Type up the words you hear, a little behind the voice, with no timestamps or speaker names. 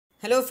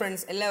Hello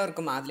friends,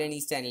 എല്ലാവർക്കും ആദ്ലേണി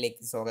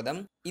ചാനലിലേക്ക് സ്വാഗതം.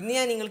 ഇന്ന്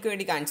ഞാൻ നിങ്ങൾക്ക്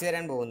വേണ്ടി കാണിച്ചു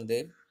തരാൻ പോകുന്നത്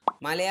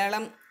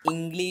മലയാളം,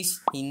 ഇംഗ്ലീഷ്,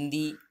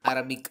 ഹിന്ദി,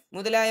 അറബിക്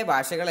മുതലായ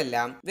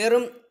ഭാഷകളെല്ലാം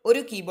വെറും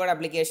ഒരു കീബോർഡ്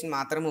ആപ്ലിക്കേഷൻ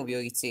മാത്രം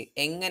ഉപയോഗിച്ച്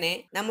എങ്ങനെ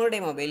നമ്മുടെ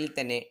മൊബൈലിൽ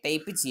തന്നെ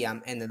ടൈപ്പ് ചെയ്യാം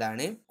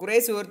എന്നതാണ്. കുറെ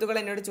സുഹൃത്തുക്കൾ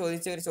എന്നോട്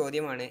ചോദിച്ച ഒരു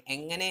ചോദ്യമാണ്,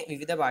 എങ്ങനെ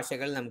വിവിധ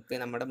ഭാഷകൾ നമുക്ക്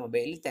നമ്മുടെ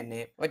മൊബൈലിൽ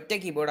തന്നെ ഒറ്റ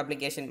കീബോർഡ്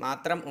ആപ്ലിക്കേഷൻ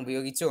മാത്രം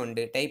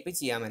ഉപയോഗിച്ചുകൊണ്ട് ടൈപ്പ്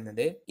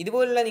ചെയ്യാമെന്നത്.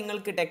 ഇതുപോലുള്ള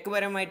നിങ്ങൾക്ക് ടെക്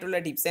പരമായിട്ടുള്ള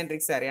ടിപ്സ് ആൻഡ്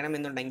ട്രിക്സ്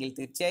അറിയണമെന്നുണ്ടെങ്കിൽ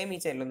തീർച്ചയായും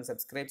ഈ ചാനൽ ഒന്ന്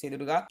സബ്സ്ക്രൈബ്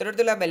ചെയ്തിടുക.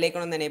 തുടർന്നുള്ള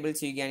ബെല്ലൈക്കൺ ഒന്ന് എനേബിൾ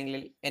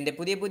ചെയ്യുകയാണെങ്കിൽ എൻ്റെ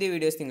പുതിയ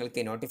വീഡിയോസ്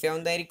നിങ്ങൾക്ക് നോട്ടിഫൈ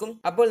ആവുന്നതായിരിക്കും.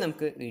 അപ്പോൾ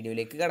നമുക്ക്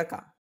വീഡിയോയിലേക്ക്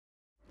കടക്കാം.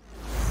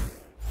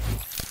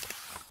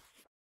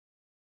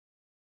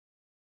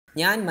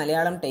 ഞാൻ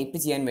മലയാളം ടൈപ്പ്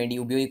ചെയ്യാൻ വേണ്ടി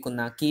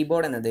ഉപയോഗിക്കുന്ന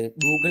കീബോർഡ് എന്നത്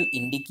ഗൂഗിൾ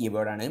ഇൻഡി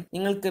കീബോർഡാണ്.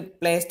 നിങ്ങൾക്ക്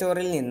പ്ലേ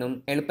സ്റ്റോറിൽ നിന്നും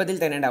എളുപ്പത്തിൽ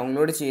തന്നെ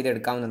ഡൗൺലോഡ്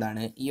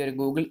ചെയ്തെടുക്കാവുന്നതാണ് ഈ ഒരു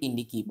ഗൂഗിൾ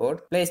ഇൻഡി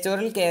കീബോർഡ്. പ്ലേ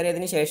സ്റ്റോറിൽ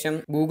കയറിയതിനു ശേഷം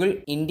ഗൂഗിൾ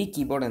ഇൻഡി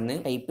കീബോർഡ് എന്ന്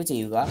ടൈപ്പ്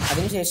ചെയ്യുക.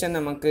 അതിനുശേഷം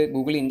നമുക്ക്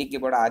ഗൂഗിൾ ഇൻഡി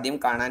കീബോർഡ് ആദ്യം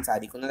കാണാൻ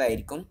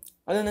സാധിക്കുന്നതായിരിക്കും.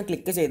 അതൊന്ന്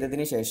ക്ലിക്ക്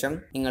ചെയ്തതിന് ശേഷം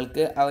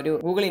നിങ്ങൾക്ക് ആ ഒരു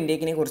ഗൂഗിൾ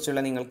ഇൻഡിക്കിനെ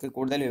കുറിച്ചുള്ള നിങ്ങൾക്ക്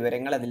കൂടുതൽ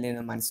വിവരങ്ങൾ അതിൽ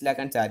നിന്ന്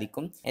മനസ്സിലാക്കാൻ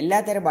സാധിക്കും.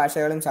 എല്ലാത്തരം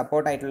ഭാഷകളും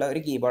സപ്പോർട്ടായിട്ടുള്ള ഒരു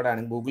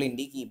കീബോർഡാണ് ഗൂഗിൾ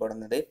ഇൻഡി കീബോർഡ്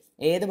എന്നത്.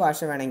 ഏത് ഭാഷ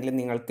വേണമെങ്കിലും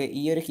നിങ്ങൾക്ക്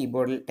ഈ ഒരു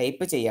കീബോർഡിൽ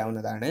ടൈപ്പ്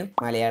ചെയ്യാവുന്നതാണ്.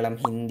 മലയാളം,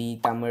 ഹിന്ദി,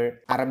 തമിഴ്,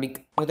 അറബിക്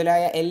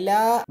മുതലായ എല്ലാ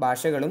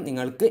ഭാഷകളും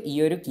നിങ്ങൾക്ക് ഈ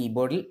ഒരു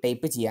കീബോർഡിൽ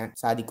ടൈപ്പ് ചെയ്യാൻ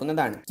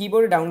സാധിക്കുന്നതാണ്.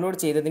 കീബോർഡ് ഡൗൺലോഡ്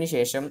ചെയ്തതിനു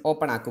ശേഷം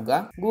ഓപ്പൺ ആക്കുക.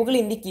 ഗൂഗിൾ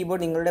ഇൻഡി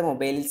കീബോർഡ് നിങ്ങളുടെ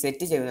മൊബൈലിൽ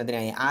സെറ്റ്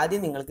ചെയ്യുന്നതിനായി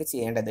ആദ്യം നിങ്ങൾക്ക്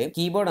ചെയ്യേണ്ടത്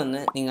കീബോർഡ്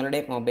ഒന്ന്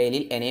നിങ്ങളുടെ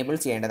മൊബൈലിൽ എനേബിൾ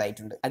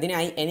ചെയ്യേണ്ടതായിട്ടുണ്ട്.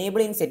 അതിനായി എനേബിൾ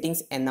ഇൻ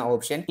സെറ്റിംഗ്സ് എന്ന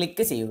ഓപ്ഷൻ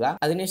ക്ലിക്ക് ചെയ്യുക.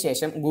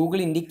 അതിനുശേഷം ഗൂഗിൾ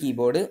ഇൻഡി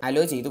കീബോർഡ്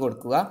അലോ ചെയ്ത്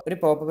കൊടുക്കുക. ഒരു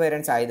പോപ്പ്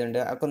വരാൻ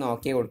സാധ്യതയുണ്ട്, അതൊക്കെ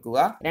നോക്കി കൊടുക്കുക.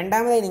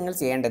 രണ്ടാമതായി നിങ്ങൾ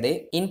ചെയ്യേണ്ടത്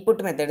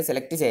ഇൻപുട്ട് മെത്തേഡ്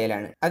സെലക്ട്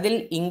ചെയ്യലാണ്. അതിൽ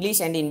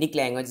ഇംഗ്ലീഷ് ആൻഡ് ഇൻഡിക്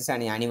ലാംഗ്വേജസ്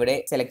ആണ് ഞാനിവിടെ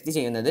സെലക്ട്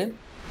ചെയ്യുന്നത്.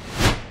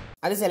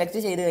 അത് സെലക്ട്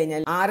ചെയ്ത്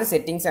കഴിഞ്ഞാൽ 6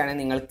 സെറ്റിംഗ്സ് ആണ്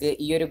നിങ്ങൾക്ക്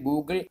ഈ ഒരു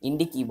ഗൂഗിൾ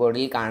ഇൻഡി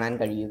കീബോർഡിൽ കാണാൻ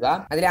കഴിയുക.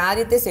 അതിൽ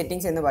ആദ്യത്തെ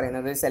സെറ്റിംഗ്സ് എന്ന്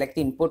പറയുന്നത് സെലക്ട്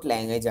ഇൻപുട്ട്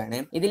ലാംഗ്വേജ് ആണ്.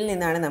 ഇതിൽ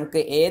നിന്നാണ്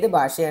നമുക്ക് ഏത്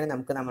ഭാഷയാണ്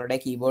നമുക്ക് നമ്മുടെ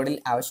കീബോർഡിൽ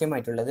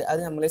ആവശ്യമായിട്ടുള്ളത്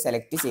അത് നമ്മൾ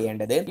സെലക്ട്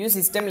ചെയ്യേണ്ടത്. ഈ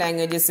സിസ്റ്റം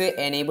ലാംഗ്വേജസ്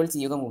എനേബിൾ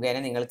ചെയ്യുക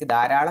മുഖേന നിങ്ങൾക്ക്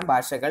ധാരാളം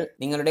ഭാഷകൾ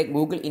നിങ്ങളുടെ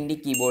ഗൂഗിൾ ഇൻഡി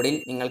കീബോർഡിൽ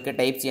നിങ്ങൾക്ക്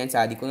ടൈപ്പ് ചെയ്യാൻ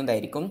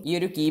സാധിക്കുന്നതായിരിക്കും. ഈ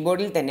ഒരു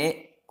കീബോർഡിൽ തന്നെ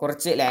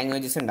കുറച്ച്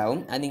ലാംഗ്വേജസ് ഉണ്ടാവും.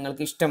 അത്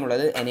നിങ്ങൾക്ക്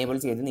ഇഷ്ടമുള്ളത് എനേബിൾ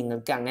ചെയ്ത്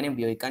നിങ്ങൾക്ക് അങ്ങനെ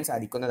ഉപയോഗിക്കാൻ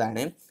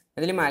സാധിക്കുന്നതാണ്.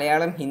 അതിൽ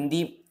മലയാളം, ഹിന്ദി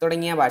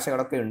തുടങ്ങിയ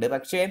ഭാഷകളൊക്കെ ഉണ്ട്.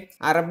 പക്ഷേ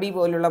അറബി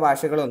പോലുള്ള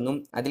ഭാഷകളൊന്നും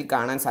അതിൽ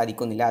കാണാൻ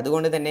സാധിക്കുന്നില്ല.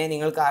 അതുകൊണ്ട് തന്നെ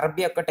നിങ്ങൾക്ക്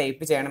അറബിയൊക്കെ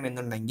ടൈപ്പ്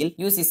ചെയ്യണമെന്നുണ്ടെങ്കിൽ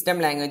യൂസ് സിസ്റ്റം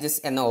ലാംഗ്വേജസ്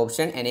എന്ന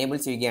ഓപ്ഷൻ എനേബിൾ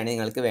ചെയ്യുകയാണ്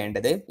നിങ്ങൾക്ക്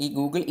വേണ്ടത്. ഈ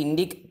ഗൂഗിൾ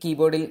ഇൻഡി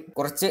കീബോർഡിൽ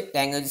കുറച്ച്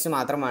ലാംഗ്വേജസ്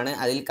മാത്രമാണ്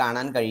അതിൽ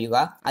കാണാൻ കഴിയുക.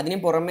 അതിന്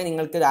പുറമെ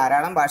നിങ്ങൾക്ക്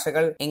ധാരാളം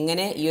ഭാഷകൾ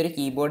എങ്ങനെ ഈ ഒരു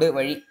കീബോർഡ്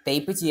വഴി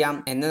ടൈപ്പ് ചെയ്യാം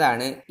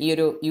എന്നതാണ് ഈ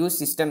ഒരു യൂസ്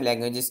സിസ്റ്റം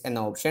ലാംഗ്വേജസ്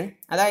എന്ന ഓപ്ഷൻ.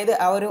 അതായത്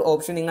ആ ഒരു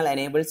ഓപ്ഷൻ നിങ്ങൾ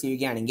എനേബിൾ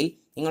ചെയ്യുകയാണെങ്കിൽ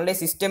നിങ്ങളുടെ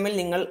സിസ്റ്റമിൽ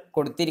നിങ്ങൾ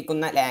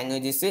കൊടുത്തിരിക്കുന്ന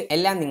ലാംഗ്വേജസ്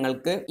എല്ലാം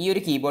നിങ്ങൾക്ക് ഈ ഒരു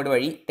കീബോർഡ്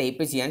വഴി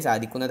ടൈപ്പ് ചെയ്യാൻ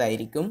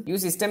സാധിക്കുന്നതായിരിക്കും. ഈ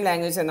സിസ്റ്റം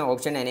ലാംഗ്വേജ് എന്ന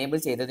ഓപ്ഷൻ എനേബിൾ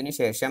ചെയ്തതിനു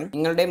ശേഷം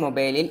നിങ്ങളുടെ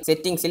മൊബൈലിൽ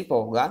സെറ്റിംഗ്സിൽ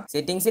പോകുക.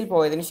 സെറ്റിംഗ്സിൽ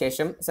പോയതിനു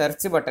ശേഷം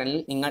സെർച്ച് ബട്ടണിൽ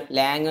നിങ്ങൾ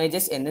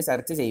ലാംഗ്വേജസ് എന്ന്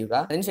സെർച്ച് ചെയ്യുക.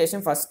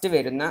 അതിനുശേഷം ഫസ്റ്റ്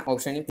വരുന്ന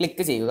ഓപ്ഷനിൽ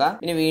ക്ലിക്ക് ചെയ്യുക.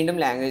 പിന്നെ വീണ്ടും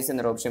ലാംഗ്വേജസ്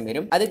എന്നൊരു ഓപ്ഷൻ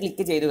വരും. അത്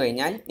ക്ലിക്ക് ചെയ്തു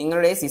കഴിഞ്ഞാൽ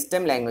നിങ്ങളുടെ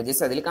സിസ്റ്റം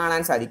ലാംഗ്വേജസ് അതിൽ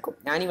കാണാൻ സാധിക്കും.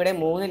 ഞാനിവിടെ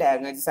 3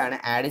 ലാംഗ്വേജസ് ആണ്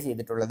ആഡ്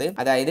ചെയ്തിട്ടുള്ളത്.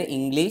 അതായത്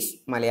ഇംഗ്ലീഷ്,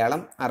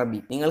 മലയാളം,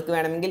 അറബി. നിങ്ങൾക്ക്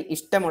വേണമെങ്കിൽ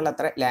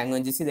ഇഷ്ടമുള്ളത്ര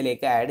ലാംഗ്വേജസ്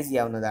ഇതിലേക്ക് ആഡ് ചെയ്യാം.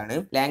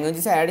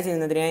 ലാംഗ്വേജസ് ആഡ്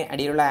ചെയ്യുന്നതിനായി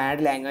അടിയിലുള്ള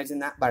ആഡ് ലാംഗ്വേജ്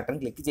എന്ന ബട്ടൺ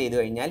ക്ലിക്ക് ചെയ്തു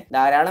കഴിഞ്ഞാൽ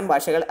ധാരാളം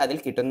ഭാഷകൾ അതിൽ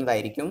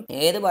കിട്ടുന്നതായിരിക്കും.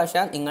 ഏത് ഭാഷ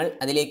നിങ്ങൾ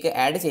അതിലേക്ക്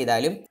ആഡ്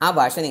ചെയ്താലും ആ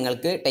ഭാഷ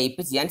നിങ്ങൾക്ക്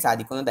ടൈപ്പ് ചെയ്യാൻ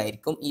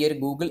സാധിക്കുന്നതായിരിക്കും ഈ ഒരു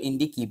ഗൂഗിൾ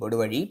ഇൻഡി കീബോർഡ്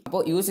വഴി.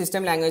 അപ്പോൾ യൂസ്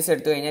സിസ്റ്റം ലാംഗ്വേജ്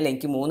എടുത്തു കഴിഞ്ഞാൽ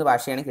എനിക്ക് 3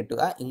 ഭാഷയാണ്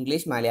കിട്ടുക,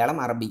 ഇംഗ്ലീഷ്, മലയാളം,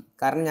 അറബി.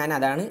 കാരണം ഞാൻ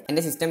അതാണ്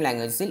എന്റെ സിസ്റ്റം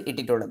ലാംഗ്വേജസിൽ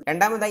ഇട്ടിട്ടുള്ളത്.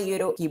 രണ്ടാമതായി ഈ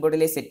ഒരു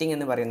കീബോർഡിലെ സെറ്റിംഗ്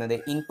എന്ന് പറയുന്നത്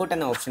ഇൻപുട്ട്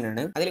എന്ന ഓപ്ഷൻ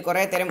ആണ്. അതിൽ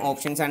കുറെ തരം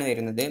ഓപ്ഷൻസ് ആണ്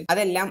വരുന്നത്.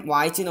 അതെല്ലാം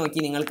വായിച്ചു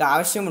നോക്കി നിങ്ങൾക്ക്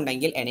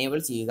ആവശ്യമുണ്ടെങ്കിൽ എനേബിൾ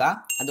ചെയ്യുക,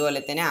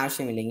 അതുപോലെ തന്നെ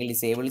ആവശ്യമില്ലെങ്കിൽ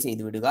ഡിസേബിൾ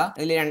ചെയ്ത് വിടുക.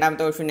 അതിൽ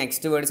രണ്ടാമത്തെ ഓപ്ഷൻ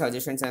നെക്സ്റ്റ് വേർഡ്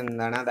സജഷൻസ്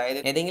എന്നതാണ്. അതായത്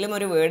ഏതെങ്കിലും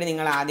ഒരു വേർഡ്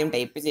നിങ്ങൾ ആദ്യം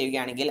ടൈപ്പ്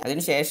ചെയ്യുകയാണെങ്കിൽ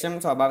അതിനുശേഷം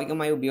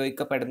സ്വാഭാവികമായി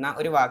ഉപയോഗിക്കപ്പെടുന്ന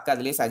ഒരു വാക്ക്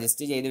അതിൽ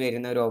സജസ്റ്റ് ചെയ്ത്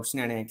വരുന്ന ഒരു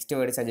ഓപ്ഷനാണ് നെക്സ്റ്റ്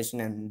വേർഡ് സജഷൻ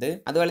എന്നത്.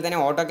 അതുപോലെ തന്നെ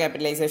ഓട്ടോ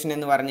ക്യാപിറ്റലൈസേഷൻ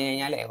എന്ന് പറഞ്ഞു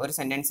കഴിഞ്ഞാൽ ഒരു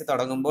സെന്റൻസ്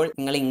തുടങ്ങുമ്പോൾ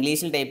നിങ്ങൾ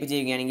ഇംഗ്ലീഷിൽ ടൈപ്പ്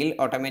ചെയ്യുകയാണെങ്കിൽ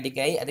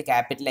ഓട്ടോമാറ്റിക്കായി അത്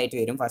ക്യാപിറ്റൽ ആയിട്ട്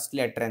വരും ഫസ്റ്റ്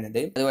ലെറ്റർ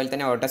എന്നത്. അതുപോലെ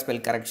തന്നെ ഓട്ടോ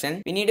സ്പെൽ കറക്ഷൻ.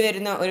 പിന്നീട്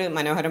വരുന്ന ഒരു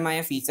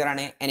മനോഹരമായ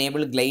ഫീച്ചറാണ്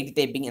എനേബിൾ ഗ്ലൈഡ്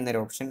ടൈപ്പിംഗ്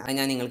എന്നൊരു ഓപ്ഷൻ. അത്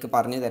ഞാൻ നിങ്ങൾക്ക്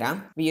പറഞ്ഞു തരാം.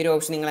 ഈ ഒരു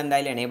ഓപ്ഷൻ നിങ്ങൾ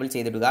എന്തായാലും എനേബിൾ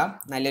ചെയ്തിടുക,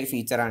 നല്ലൊരു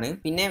ഫീച്ചറാണ്.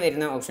 പിന്നെ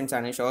വരുന്ന ഓപ്ഷൻസ്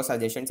ആണ് ഷോ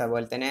സജഷൻസ്,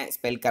 അതുപോലെ തന്നെ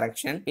സ്പെൽ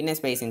കറക്ഷൻ, പിന്നെ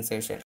സ്പേസ്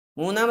ഇൻസേർഷൻ.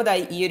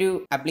 മൂന്നാമതായി ഈ ഒരു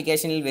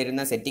ആപ്ലിക്കേഷനിൽ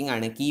വരുന്ന സെറ്റിംഗ്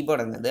ആണ്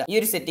കീബോർഡ് എന്നത്. ഈ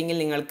ഒരു സെറ്റിംഗിൽ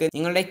നിങ്ങൾക്ക്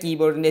നിങ്ങളുടെ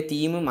കീബോർഡിന്റെ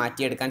തീം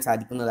മാറ്റിയെടുക്കാൻ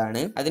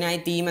സാധിക്കുന്നതാണ്. അതിനായി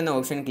തീം എന്ന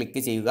ഓപ്ഷൻ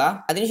ക്ലിക്ക് ചെയ്യുക.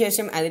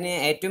 അതിനുശേഷം അതിന്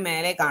ഏറ്റവും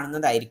മേലെ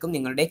കാണുന്നതായിരിക്കും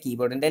നിങ്ങളുടെ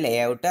കീബോർഡിന്റെ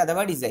ലേഔട്ട്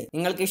അഥവാ ഡിസൈൻ.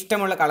 നിങ്ങൾക്ക്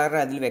ഇഷ്ടമുള്ള കളർ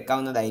അതിൽ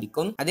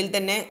വെക്കാവുന്നതായിരിക്കും. അതിൽ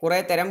തന്നെ കുറെ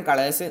തരം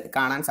കളേഴ്സ്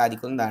കാണാൻ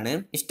സാധിക്കുന്നതാണ്.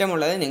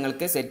 ഇഷ്ടമുള്ളത്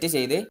നിങ്ങൾക്ക് സെറ്റ്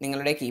ചെയ്ത്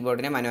നിങ്ങളുടെ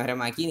കീബോർഡിനെ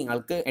മനോഹരമാക്കി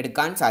നിങ്ങൾക്ക്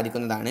എടുക്കാൻ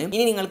സാധിക്കുന്നതാണ്.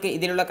 ഇനി നിങ്ങൾക്ക്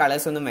ഇതിലുള്ള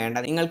കളേഴ്സ് ഒന്നും വേണ്ട,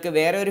 നിങ്ങൾക്ക്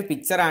വേറെ ഒരു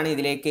പിക്ചർ ആണ്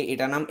ഇതിലേക്ക്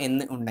ഇടണം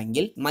എന്ന്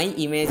ഉണ്ടെങ്കിൽ മൈ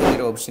ഇമേജ്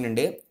എന്നൊരു ഓപ്ഷൻ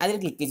ഉണ്ട്. അതിൽ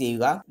ക്ലിക്ക്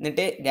ചെയ്യുക.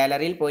 എന്നിട്ട്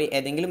ഗാലറിയിൽ പോയി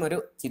ഏതെങ്കിലും ഒരു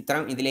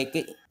ചിത്രം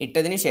ഇതിലേക്ക്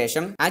ഇട്ടതിനു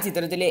ശേഷം ആ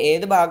ചിത്രത്തിലെ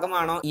ഏത്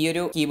ഭാഗമാണോ ഈ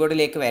ഒരു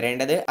കീബോർഡിലേക്ക്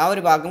വരേണ്ടത് ആ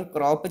ഒരു ഭാഗം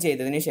ക്രോപ്പ്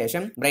ചെയ്തതിനു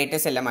ശേഷം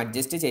ബ്രൈറ്റ്നസ് എല്ലാം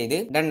അഡ്ജസ്റ്റ് ചെയ്ത്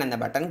ഡൺ എന്ന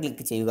ബട്ടൺ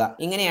ക്ലിക്ക് ചെയ്യുക.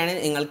 ഇങ്ങനെയാണ്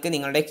നിങ്ങൾക്ക്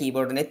നിങ്ങളുടെ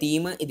കീബോർഡിന്റെ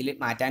തീം ഇതിൽ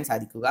മാറ്റാൻ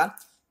സാധിക്കുക.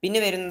 പിന്നെ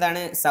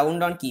വരുന്നതാണ്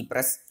സൗണ്ട് ഓൺ കീ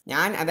പ്രസ്.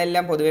 ഞാൻ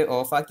അതെല്ലാം പൊതുവെ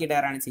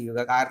ഓഫാക്കിയിടാറാണ് ചെയ്യുക.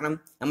 കാരണം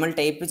നമ്മൾ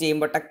ടൈപ്പ്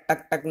ചെയ്യുമ്പോൾ ടക്ക്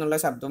ടക്ക് ടക്ക് എന്നുള്ള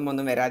ശബ്ദം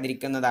ഒന്നും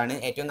വരാതിരിക്കുന്നതാണ്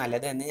ഏറ്റവും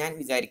നല്ലത് എന്ന് ഞാൻ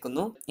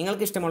വിചാരിക്കുന്നു.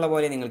 നിങ്ങൾക്ക് ഇഷ്ടമുള്ള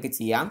പോലെ നിങ്ങൾക്ക്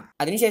ചെയ്യാം.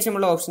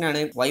 അതിനുശേഷമുള്ള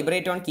ഓപ്ഷനാണ്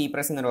വൈബ്രേറ്റ് ഓൺ കീ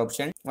പ്രസ് എന്നൊരു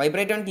option.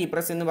 Vibrate on key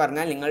press എന്ന്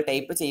പറഞ്ഞാൽ നിങ്ങൾ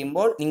ടൈപ്പ്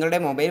ചെയ്യുമ്പോൾ നിങ്ങളുടെ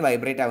മൊബൈൽ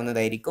വൈബ്രേറ്റ്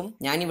ആവുന്നതായിരിക്കും.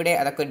 ഞാനിവിടെ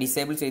അതൊക്കെ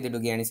ഡിസേബിൾ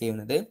ചെയ്തിടുകയാണ്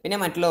ചെയ്യുന്നത്. പിന്നെ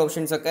മറ്റുള്ള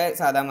ഓപ്ഷൻസ് ഒക്കെ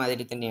സാധാ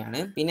മാതിരി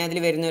തന്നെയാണ്. പിന്നെ അതിൽ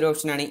വരുന്ന ഒരു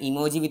ഓപ്ഷനാണ്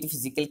ഇമോജി വിത്ത്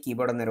ഫിസിക്കൽ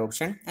കീബോർഡ് എന്നൊരു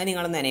ഓപ്ഷൻ. അത്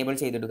നിങ്ങളൊന്ന് എനേബിൾ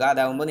ചെയ്തിടുക.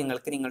 അതാവുമ്പോൾ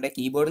നിങ്ങൾക്ക് നിങ്ങളുടെ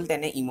കീബോർഡിൽ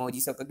തന്നെ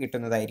ഇമോജീസ് ഒക്കെ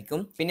കിട്ടുന്നതായിരിക്കും.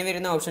 പിന്നെ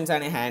വരുന്ന ഓപ്ഷൻസ്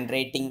ആണ് ഹാൻഡ്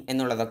റൈറ്റിംഗ്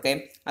എന്നുള്ളതൊക്കെ.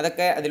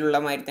 അതൊക്കെ അതിലുള്ള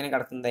മാതിരി തന്നെ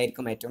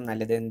കിടക്കുന്നതായിരിക്കും ഏറ്റവും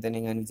നല്ലത് എന്ന് തന്നെ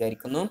ഞാൻ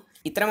വിചാരിക്കുന്നു.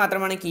 ഇത്ര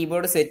മാത്രമാണ്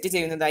കീബോർഡ് സെറ്റ്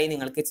ചെയ്യുന്നതായി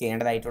നിങ്ങൾക്ക്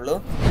ചെയ്യേണ്ടതായിട്ടുള്ളൂ.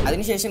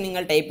 അതിനുശേഷം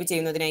നിങ്ങൾ ടൈപ്പ്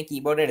ചെയ്യുന്നതിനായി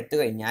കീബോർഡ് എടുത്തു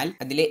കഴിഞ്ഞാൽ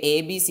അതിൽ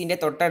ABCന്റെ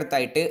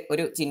തൊട്ടടുത്തായിട്ട്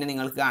ഒരു ചിഹ്നം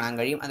നിങ്ങൾക്ക് കാണാൻ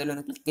കഴിയും.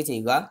 അതിലൊന്ന് ക്ലിക്ക്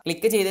ചെയ്യുക.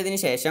 ക്ലിക്ക് ചെയ്തതിന്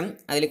ശേഷം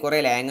അതിൽ കുറേ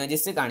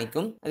ലാംഗ്വേജസ്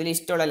കാണിക്കും. അതിൽ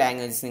ഇഷ്ടമുള്ള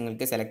ലാംഗ്വേജസ്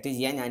നിങ്ങൾക്ക് സെലക്ട്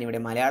ചെയ്യാം.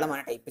 ഞാനിവിടെ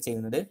മലയാളമാണ് ടൈപ്പ്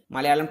ചെയ്യുന്നത്.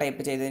 മലയാളം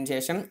ടൈപ്പ് ചെയ്തതിന്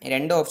ശേഷം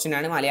 2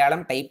 ഓപ്ഷനാണ്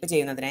മലയാളം ടൈപ്പ്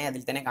ചെയ്യുന്നതിനായി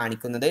അതിൽ തന്നെ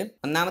കാണിക്കുന്നത്.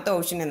 ഒന്നാമത്തെ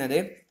ഓപ്ഷൻ എന്നത്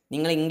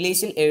നിങ്ങൾ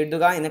ഇംഗ്ലീഷിൽ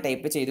എഴുതുക എന്ന്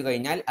ടൈപ്പ് ചെയ്തു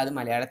കഴിഞ്ഞാൽ അത്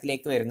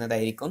മലയാളത്തിലേക്ക്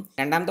വരുന്നതായിരിക്കും.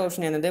 രണ്ടാമത്തെ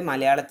ഓപ്ഷൻ എന്നത്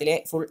മലയാളത്തിലെ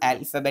ഫുൾ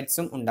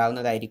ആൽഫബറ്റ്സും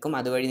ഉണ്ടാവുന്നതായിരിക്കും.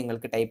 അതുവഴി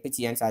നിങ്ങൾക്ക് ടൈപ്പ്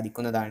ചെയ്യാൻ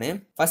സാധിക്കുന്നതാണ്.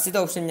 ഫസ്റ്റത്തെ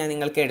ഓപ്ഷൻ ഞാൻ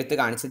നിങ്ങൾക്ക് എടുത്ത്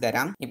കാണിച്ചു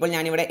തരാം. ഇപ്പോൾ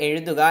ഞാനിവിടെ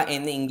എഴുതുക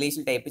എന്ന്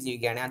ഇംഗ്ലീഷിൽ ടൈപ്പ്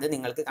ചെയ്യുകയാണ്. അത്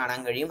നിങ്ങൾക്ക്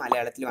കാണാൻ കഴിയും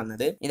മലയാളത്തിൽ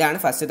വന്നത്. ഇതാണ്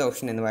ഫസ്റ്റത്തെ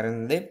ഓപ്ഷൻ എന്ന്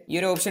പറയുന്നത്. ഈ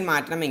ഒരു ഓപ്ഷൻ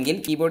മാറ്റണമെങ്കിൽ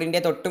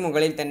കീബോർഡിന്റെ തൊട്ട്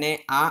മുകളിൽ തന്നെ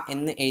ആ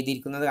എന്ന്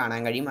എഴുതിയിരിക്കുന്നത്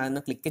കാണാൻ കഴിയും.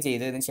 അതൊന്ന് ക്ലിക്ക്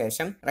ചെയ്തതിന്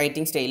ശേഷം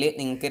റൈറ്റിംഗ് സ്റ്റൈൽ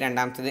നിങ്ങൾക്ക്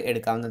രണ്ടാമത്തത്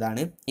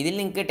എടുക്കാവുന്നതാണ്. ഇതിൽ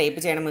നിങ്ങൾക്ക് ടൈപ്പ്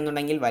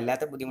ചെയ്യണമെന്നുണ്ടെങ്കിൽ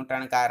വല്ലാത്ത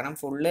ബുദ്ധിമുട്ടാണ്. കാരണം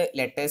ഫുള്ള്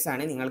ലെറ്റേഴ്സ്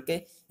ആണ്. നിങ്ങൾക്ക്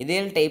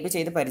ഇതിൽ ടൈപ്പ്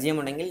ചെയ്ത്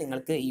പരിചയമുണ്ടെങ്കിൽ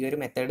നിങ്ങൾക്ക് ഈ ഒരു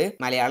മെത്തേഡ്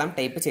മലയാളം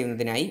ടൈപ്പ്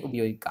ചെയ്യുന്നതിനായി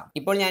ഉപയോഗിക്കാം.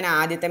 ഇപ്പോൾ ഞാൻ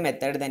ആദ്യത്തെ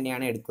മെത്തേഡ്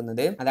തന്നെയാണ്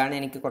എടുക്കുന്നത്. അതാണ്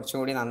എനിക്ക്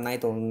കുറച്ചുകൂടി നന്നായി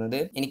തോന്നുന്നത്.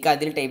 എനിക്ക്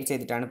അതിൽ ടൈപ്പ്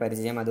ചെയ്തിട്ടാണ്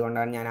പരിചയം.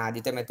 അതുകൊണ്ടാണ് ഞാൻ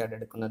ആദ്യത്തെ മെത്തേഡ്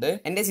എടുക്കുന്നത്.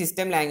 എന്റെ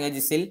സിസ്റ്റം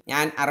ലാംഗ്വേജസിൽ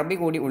ഞാൻ അറബി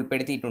കൂടി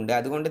ഉൾപ്പെടുത്തിയിട്ടുണ്ട്.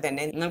 അതുകൊണ്ട്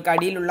തന്നെ നിങ്ങൾക്ക്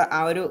അടിയിലുള്ള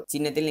ആ ഒരു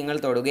ചിഹ്നത്തിൽ നിങ്ങൾ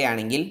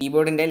തൊടുകയാണെങ്കിൽ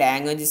കീബോർഡിന്റെ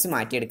ലാംഗ്വേജസ്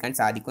മാറ്റിയെടുക്കാൻ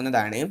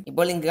സാധിക്കുന്നതാണ്.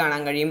 ഇപ്പോൾ നിങ്ങൾക്ക്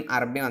കാണാൻ കഴിയും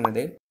അറബി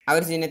വന്നത്. ആ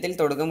ഒരു ചിഹ്നത്തിൽ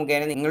തൊടുക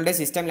മുഖേന നിങ്ങളുടെ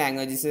സിസ്റ്റം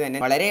ലാംഗ്വേജസ് തന്നെ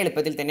വളരെ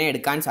എളുപ്പത്തിൽ തന്നെ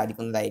എടുക്കാൻ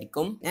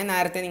സാധിക്കുന്നതായിരിക്കും. ഞാൻ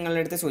നേരത്തെ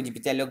നിങ്ങളുടെ അടുത്ത്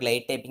സൂചിപ്പിച്ചല്ലോ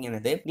ഗ്ലൈഡ് ടൈപ്പിംഗ്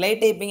എന്നത്. ഗ്ലൈഡ്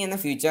ടൈപ്പിംഗ് എന്ന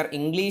ഫീച്ചർ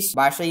ഇംഗ്ലീഷ്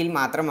ഭാഷയിൽ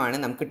മാത്രമാണ്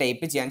നമുക്ക്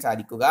ടൈപ്പ് ചെയ്യാൻ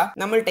സാധിക്കുക.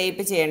 നമ്മൾ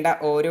ടൈപ്പ് ചെയ്യേണ്ട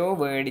ഓരോ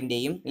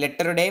വേർഡിന്റെയും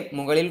ലെറ്ററുടെ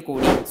മുകളിൽ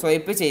കൂടി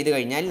സ്വൈപ്പ് ചെയ്ത്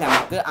കഴിഞ്ഞാൽ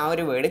നമുക്ക് ആ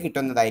ഒരു വേർഡ്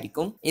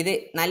കിട്ടുന്നതായിരിക്കും. ഇത്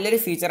നല്ലൊരു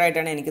ഫീച്ചർ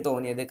ആയിട്ടാണ് എനിക്ക്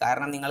തോന്നിയത്.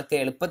 കാരണം നിങ്ങൾക്ക്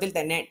എളുപ്പത്തിൽ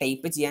തന്നെ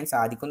ടൈപ്പ് ചെയ്യാൻ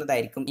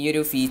സാധിക്കുന്നതായിരിക്കും ഈ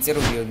ഒരു ഫീച്ചർ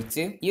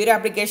ഉപയോഗിച്ച്. ഈ ഒരു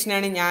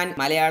ആപ്ലിക്കേഷനാണ് ഞാൻ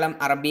മലയാളം,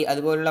 അറബി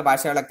അതുപോലുള്ള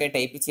ഭാഷകളൊക്കെ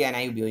ടൈപ്പ്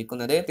ചെയ്യാനായി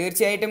ഉപയോഗിക്കുന്നത്.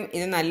 തീർച്ചയായിട്ടും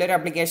ഇത് നല്ലൊരു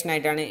ആപ്ലിക്കേഷൻ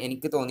ആയിട്ടാണ്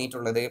എനിക്ക്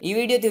തോന്നിയിട്ടുള്ളത്. ഈ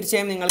വീഡിയോ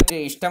തീർച്ചയായും നിങ്ങൾക്ക്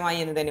ഇഷ്ടമായി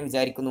എന്ന് തന്നെ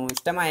വിചാരിക്കുന്നു.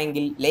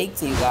 ഇഷ്ടമായെങ്കിൽ ലൈക്ക്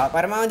ചെയ്യുക.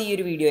 പരമാവധി ഈ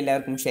ഒരു വീഡിയോ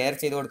എല്ലാവർക്കും ഷെയർ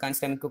ചെയ്ത് കൊടുക്കാൻ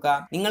ശ്രമിക്കുക.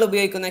 നിങ്ങൾ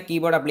ഉപയോഗിക്കുന്ന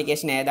കീബോർഡ്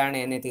ആപ്ലിക്കേഷൻ ഏതാണ്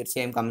എന്ന്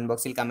തീർച്ചയായും കമന്റ്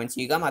ബോക്സിൽ കമന്റ്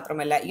ചെയ്യുക.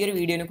 മാത്രമല്ല ഈ ഒരു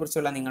വീഡിയോനെ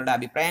കുറിച്ചുള്ള നിങ്ങളുടെ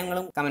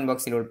അഭിപ്രായങ്ങളും കമന്റ്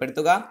ബോക്സിൽ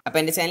ഉൾപ്പെടുത്തുക. അപ്പൊ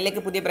എന്റെ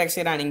ചാനലിലേക്ക് പുതിയ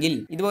പ്രേക്ഷകരാണെങ്കിൽ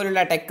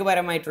ഇതുപോലുള്ള ടെക്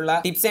പരമായിട്ടുള്ള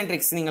ടിപ്സ് ആൻഡ്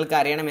ട്രിക്സ് നിങ്ങൾക്ക്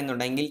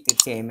അറിയണമെന്നുണ്ടെങ്കിൽ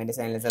തീർച്ചയായും എന്റെ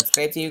ചാനൽ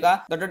സബ്സ്ക്രൈബ് ചെയ്യുക.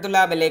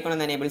 തൊട്ടടുത്തുള്ള ബെല്ലൈക്കൺ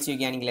ഒന്ന് എനേബിൾ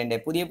ചെയ്യുകയാണെങ്കിൽ എന്റെ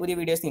പുതിയ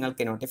വീഡിയോസ്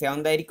നിങ്ങൾക്ക് നോട്ടിഫൈ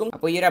ആവുന്നതായിരിക്കും.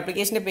 അപ്പോൾ ഈ ഒരു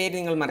ആപ്ലിക്കേഷന്റെ പേര്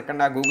നിങ്ങൾ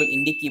മറക്കണ്ട, ഗൂഗിൾ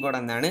ഇൻഡി കീബോർഡ്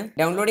എന്നാണ്.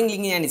 ഡൗൺലോഡിംഗ്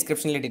ലിങ്ക് ഞാൻ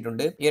ഡിസ്ക്രിപ്ഷനിൽ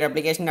ഇട്ടിട്ടുണ്ട്. ഈ ഒരു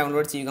ആപ്ലിക്കേഷൻ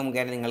ഡൗൺലോഡ് ചെയ്യുക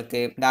മുഖേന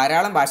നിങ്ങൾക്ക്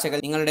ധാരാളം ഭാഷകൾ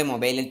നിങ്ങളുടെ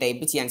മൊബൈലിൽ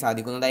ടൈപ്പ് ചെയ്യാൻ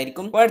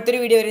സാധിക്കുന്നതായിരിക്കും. അപ്പോൾ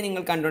അടുത്തൊരു വീഡിയോ വരെ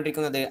നിങ്ങൾ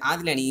കണ്ടുകൊണ്ടിരിക്കുന്നത്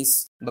ആദിൽ അനീസ്.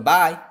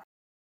 ബൈ.